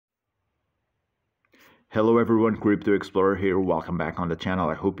Hello everyone, Crypto Explorer here. Welcome back on the channel.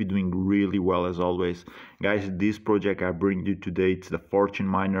 I hope you're doing really well as always. Guys, this project I bring you today, it's the Fortune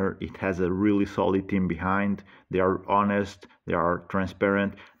Miner. It has a really solid team behind. They are honest, they are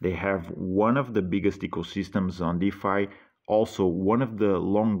transparent. They have one of the biggest ecosystems on DeFi, also one of the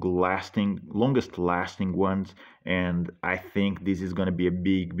longest lasting ones, and I think this is going to be a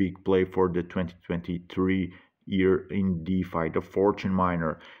big play for the 2023 year in DeFi, the Fortune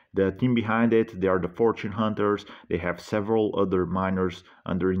Miner. The team behind it, they are the Fortune Hunters. They have several other miners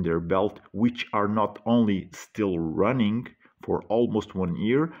under in their belt, which are not only still running for almost 1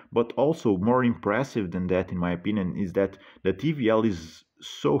 year, but also more impressive than that, in my opinion, is that the TVL is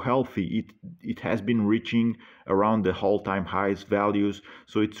so healthy. It has been reaching around the all-time highest values,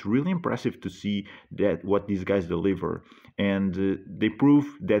 so it's really impressive to see that what these guys deliver, and they prove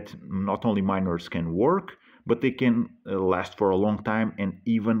that not only miners can work, but they can last for a long time and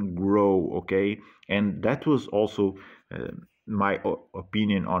even grow. Okay, and that was also my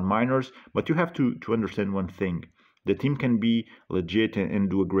opinion on miners. But you have to understand one thing: the team can be legit and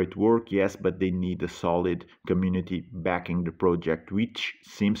do a great work, yes, but they need a solid community backing the project, which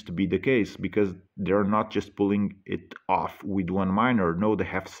seems to be the case, because they're not just pulling it off with one miner. No, they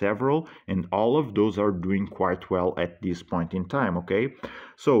have several, and all of those are doing quite well at this point in time. Okay,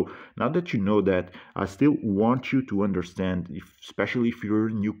 so now that you know that, I still want you to understand, especially if you're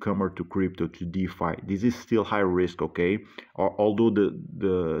a newcomer to crypto, to DeFi, this is still high risk. Okay, although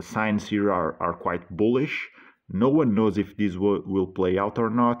the signs here are quite bullish, no one knows if this will play out or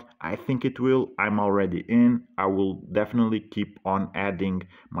not. I think it will. I'm already in. I will definitely keep on adding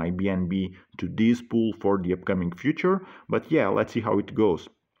my BNB to this pool for the upcoming future. But yeah, let's see how it goes.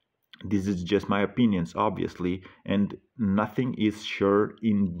 This is just my opinions, obviously, and nothing is sure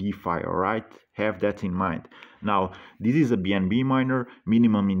in DeFi, alright? Have that in mind. Now, this is a BNB miner,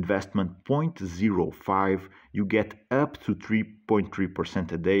 minimum investment 0.05. You get up to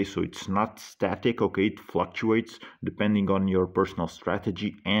 3.3% a day, so it's not static, okay? It fluctuates depending on your personal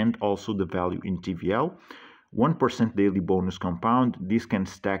strategy and also the value in TVL. 1% daily bonus compound. This can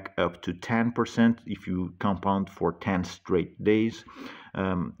stack up to 10% if you compound for 10 straight days.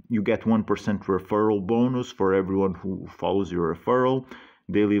 You get 1% referral bonus for everyone who follows your referral.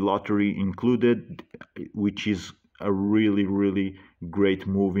 Daily lottery included, which is a really great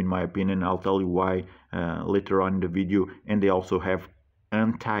move in my opinion. I'll tell you why later on in the video. And they also have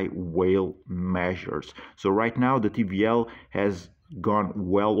anti-whale measures. So right now the TVL has gone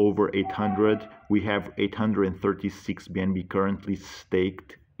well over 800. We have 836 BNB currently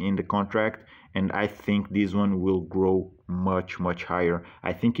staked in the contract, and I think this one will grow much higher.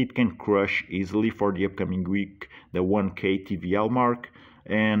 I think it can crush easily for the upcoming week the 1k TVL mark,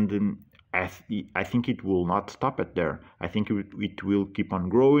 and I think it will not stop it there. I think it will keep on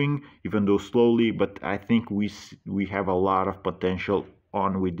growing, even though slowly, but I think we have a lot of potential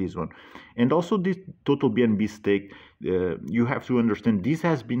on with this one. And also this total BNB stake, you have to understand this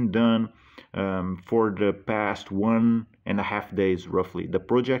has been done for the past 1.5 days roughly. The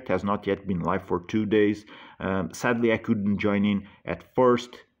project has not yet been live for 2 days. Sadly, I couldn't join in at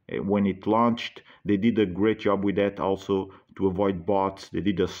first when it launched. They did a great job with that also to avoid bots. They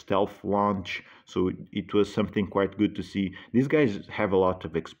did a stealth launch, so it was something quite good to see. These guys have a lot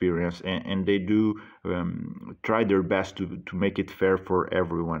of experience, and they do try their best to make it fair for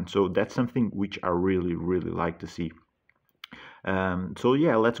everyone. So that's something which I really like to see. So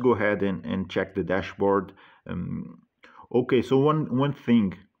yeah, let's go ahead and check the dashboard. Okay, so one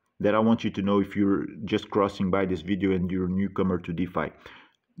thing that I want you to know if you're just crossing by this video and you're a newcomer to DeFi.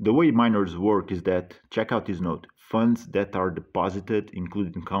 The way miners work is that, check out this note: funds that are deposited,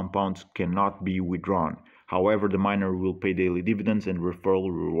 including compounds, cannot be withdrawn. However, the miner will pay daily dividends and referral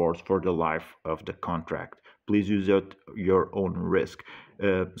rewards for the life of the contract. Please use at your own risk.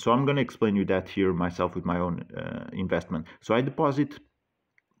 So I'm going to explain you that here myself with my own investment. So I deposited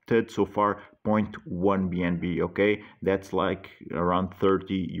so far 0.1 BNB, okay? That's like around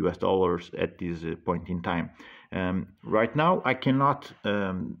 $30 US at this point in time. Right now I cannot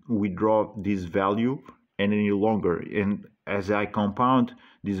withdraw this value any longer, and as I compound,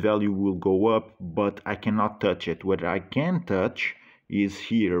 this value will go up, but I cannot touch it. What I can touch is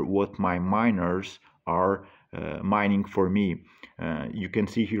here what my miners are mining for me. You can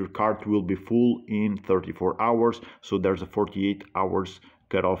see here cart will be full in 34 hours, so there's a 48 hours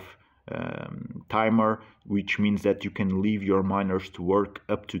cutoff timer, which means that you can leave your miners to work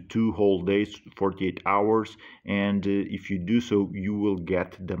up to 2 whole days, 48 hours, and if you do so, you will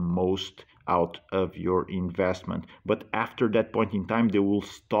get the most out of your investment. But after that point in time, they will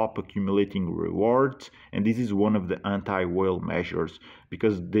stop accumulating rewards, and this is one of the anti-whale measures,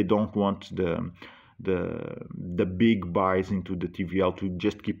 because they don't want the big buys into the TVL to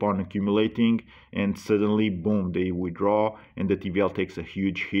just keep on accumulating, and suddenly boom, they withdraw and the TVL takes a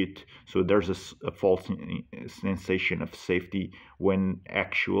huge hit. So there's a false sensation of safety when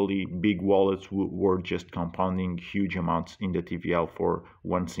actually big wallets were just compounding huge amounts in the TVL for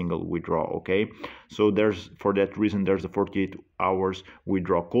one single withdrawal. Okay, so there's, for that reason, there's a 48 hours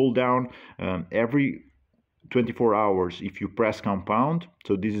withdrawal cooldown. Every 24 hours, if you press compound,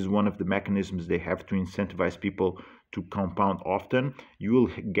 so this is one of the mechanisms they have to incentivize people to compound often, you will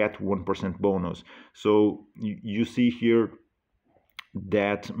get 1% bonus. So you see here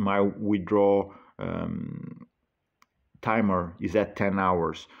that my withdrawal timer is at 10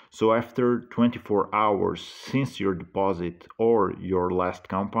 hours. So after 24 hours since your deposit or your last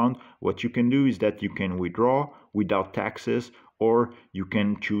compound, what you can do is that you can withdraw without taxes, or you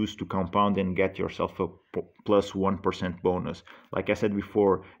can choose to compound and get yourself a plus 1% bonus. Like I said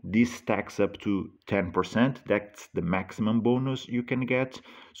before, this stacks up to 10%. That's the maximum bonus you can get.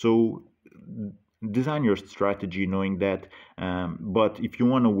 So design your strategy knowing that, but if you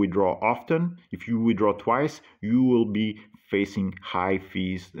want to withdraw often, if you withdraw twice, you will be facing high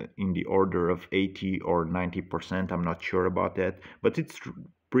fees in the order of 80 or 90%. I'm not sure about that, but it's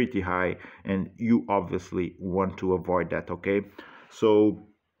pretty high, and you obviously want to avoid that. Okay, so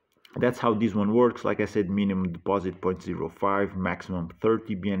that's how this one works. Like I said, minimum deposit 0.05, maximum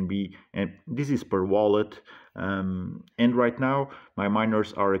 30 BNB, and this is per wallet. And right now my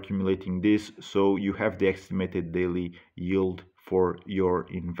miners are accumulating this, so you have the estimated daily yield for your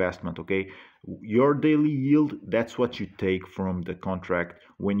investment. Okay, your daily yield, that's what you take from the contract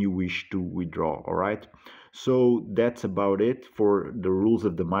when you wish to withdraw. All right, so that's about it for the rules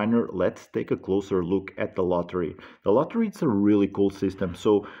of the miner. Let's take a closer look at the lottery. The lottery, it's a really cool system.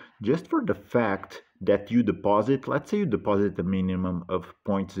 So just for the fact that you deposit, let's say you deposit a minimum of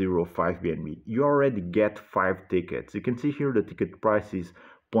 0.05 BNB, you already get 5 tickets. You can see here the ticket price is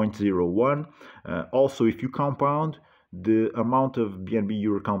 0.01. Also, if you compound, the amount of BNB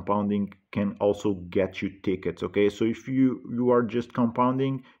you're compounding can also get you tickets. Okay, so if you are just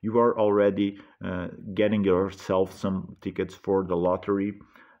compounding, you are already getting yourself some tickets for the lottery.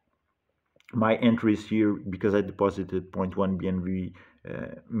 My entries here, because I deposited 0.1 BNB,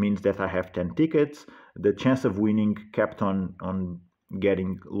 means that I have 10 tickets. The chance of winning kept on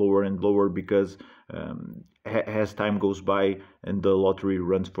getting lower and lower, because as time goes by, and the lottery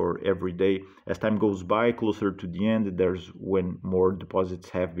runs for every day, as time goes by, closer to the end, there's when more deposits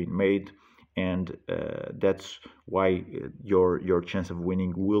have been made, and that's why your chance of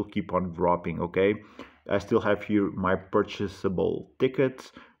winning will keep on dropping. Okay, I still have here my purchasable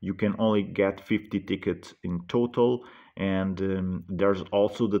tickets. You can only get 50 tickets in total, and there's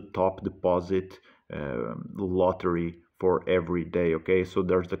also the top deposit lottery for every day. Okay, so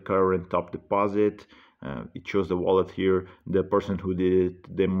there's the current top deposit. It shows the wallet here. The person who did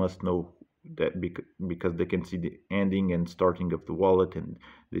it, they must know that, because they can see the ending and starting of the wallet, and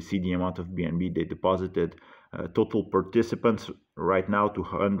they see the amount of BNB they deposited. Total participants right now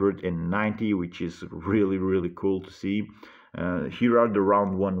 290, which is really cool to see. Here are the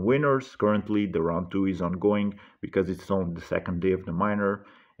round 1 winners. Currently the round 2 is ongoing because it's on the second day of the miner.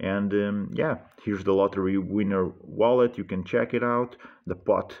 And yeah, here's the lottery winner wallet. You can check it out, the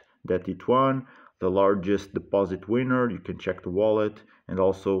pot that it won, the largest deposit winner. You can check the wallet, and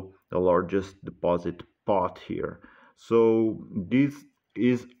also the largest deposit pot here. So this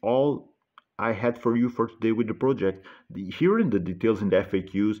is all I had for you for today with the project. Here in the details in the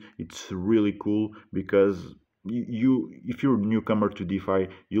FAQs, it's really cool, because if you're a newcomer to DeFi,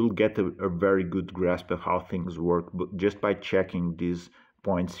 you'll get a very good grasp of how things work, but just by checking these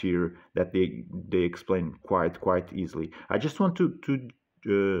points here that they explain quite easily. I just want to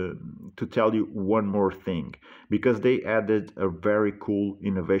tell you one more thing, because they added a very cool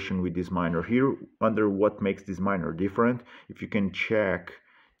innovation with this miner here under what makes this miner different. If you can check,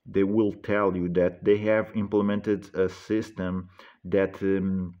 they will tell you that they have implemented a system that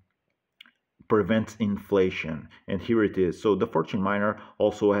prevents inflation, and here it is. So the fortune miner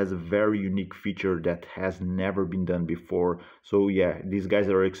also has a very unique feature that has never been done before. So yeah, these guys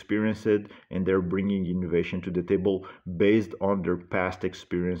are experienced, and they're bringing innovation to the table based on their past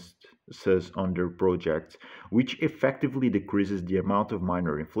experiences on their projects, which effectively decreases the amount of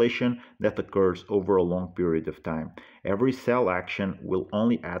miner inflation that occurs over a long period of time. Every sell action will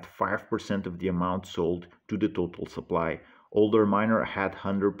only add 5% of the amount sold to the total supply. Older miner had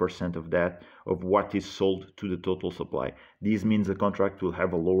 100% of what is sold to the total supply. This means the contract will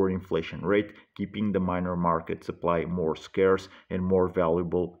have a lower inflation rate, keeping the miner market supply more scarce and more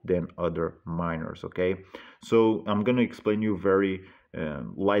valuable than other miners. Okay, so I'm going to explain you very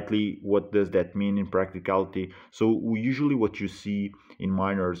lightly, what does that mean in practicality? So usually what you see in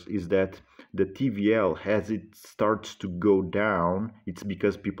miners is that the TVL, as it starts to go down, it's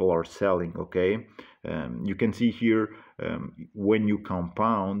because people are selling. Okay, you can see here, when you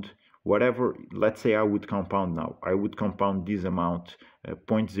compound whatever, let's say I would compound now, I would compound this amount,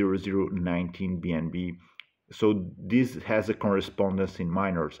 0.0019 BNB. So this has a correspondence in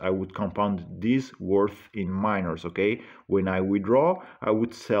miners. I would compound this worth in miners. Okay, when I withdraw, I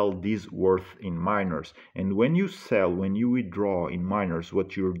would sell this worth in miners. And when you sell, when you withdraw in miners,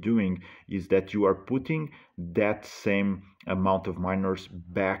 what you're doing is that you are putting that same amount of miners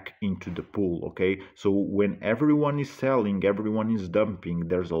back into the pool. Okay, so when everyone is selling, everyone is dumping,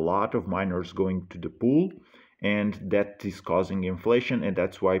 there's a lot of miners going to the pool, and that is causing inflation, and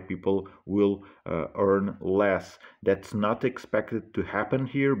that's why people will earn less. That's not expected to happen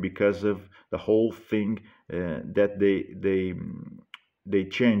here because of the whole thing that they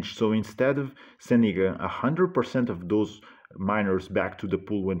changed. So instead of sending 100% of those miners back to the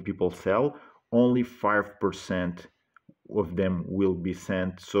pool when people sell, only 5% of them will be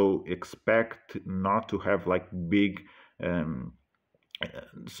sent. So expect not to have like big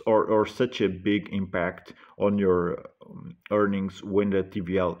or such a big impact on your earnings when the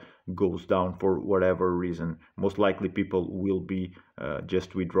TVL goes down for whatever reason. Most likely people will be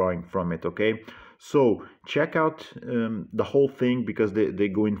just withdrawing from it. Okay, so check out the whole thing, because they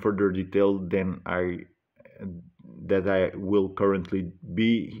go in further detail than I will currently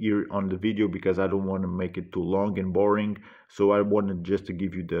be here on the video, because I don't want to make it too long and boring. So I wanted just to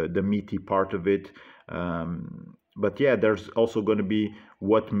give you the meaty part of it. But yeah, there's also going to be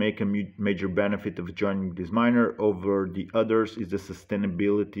what make a major benefit of joining this miner over the others is the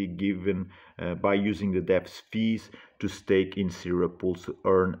sustainability given by using the devs fees to stake in serial pools to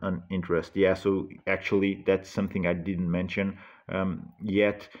earn an interest. Yeah, so actually that's something I didn't mention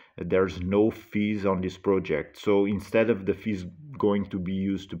yet. There's no fees on this project. So instead of the fees going to be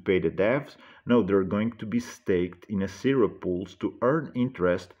used to pay the devs, no, they're going to be staked in a serial pools to earn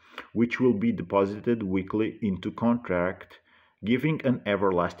interest, which will be deposited weekly into contract, giving an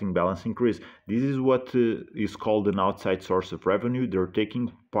everlasting balance increase. This is what is called an outside source of revenue. They're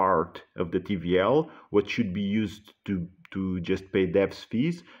taking part of the TVL, what should be used to just pay devs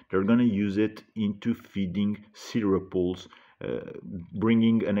fees. They're going to use it into feeding serial pools,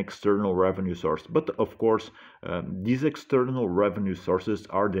 bringing an external revenue source. But of course, these external revenue sources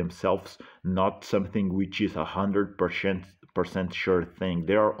are themselves not something which is 100% sure thing.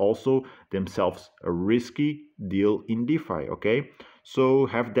 They are also themselves a risky deal in DeFi. Okay, so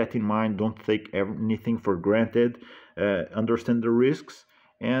have that in mind. Don't take anything for granted. Understand the risks,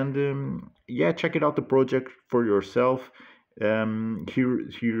 and yeah, check it out, the project for yourself.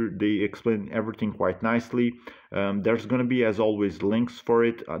 Here they explain everything quite nicely. There's gonna be, as always, links for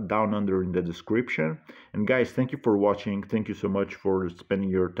it down under in the description. And guys, thank you for watching. Thank you so much for spending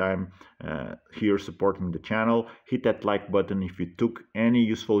your time here supporting the channel. Hit that like button if you took any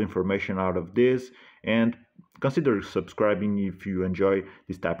useful information out of this, and consider subscribing if you enjoy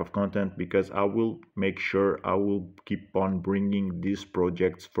this type of content, because I will make sure I will keep on bringing these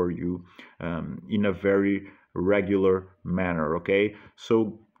projects for you in a very regular manner. Okay,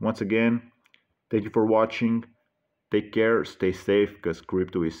 so once again, thank you for watching. Take care, stay safe, because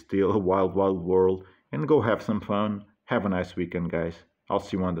crypto is still a wild world, and go have some fun. Have a nice weekend, guys. I'll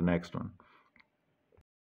see you on the next one.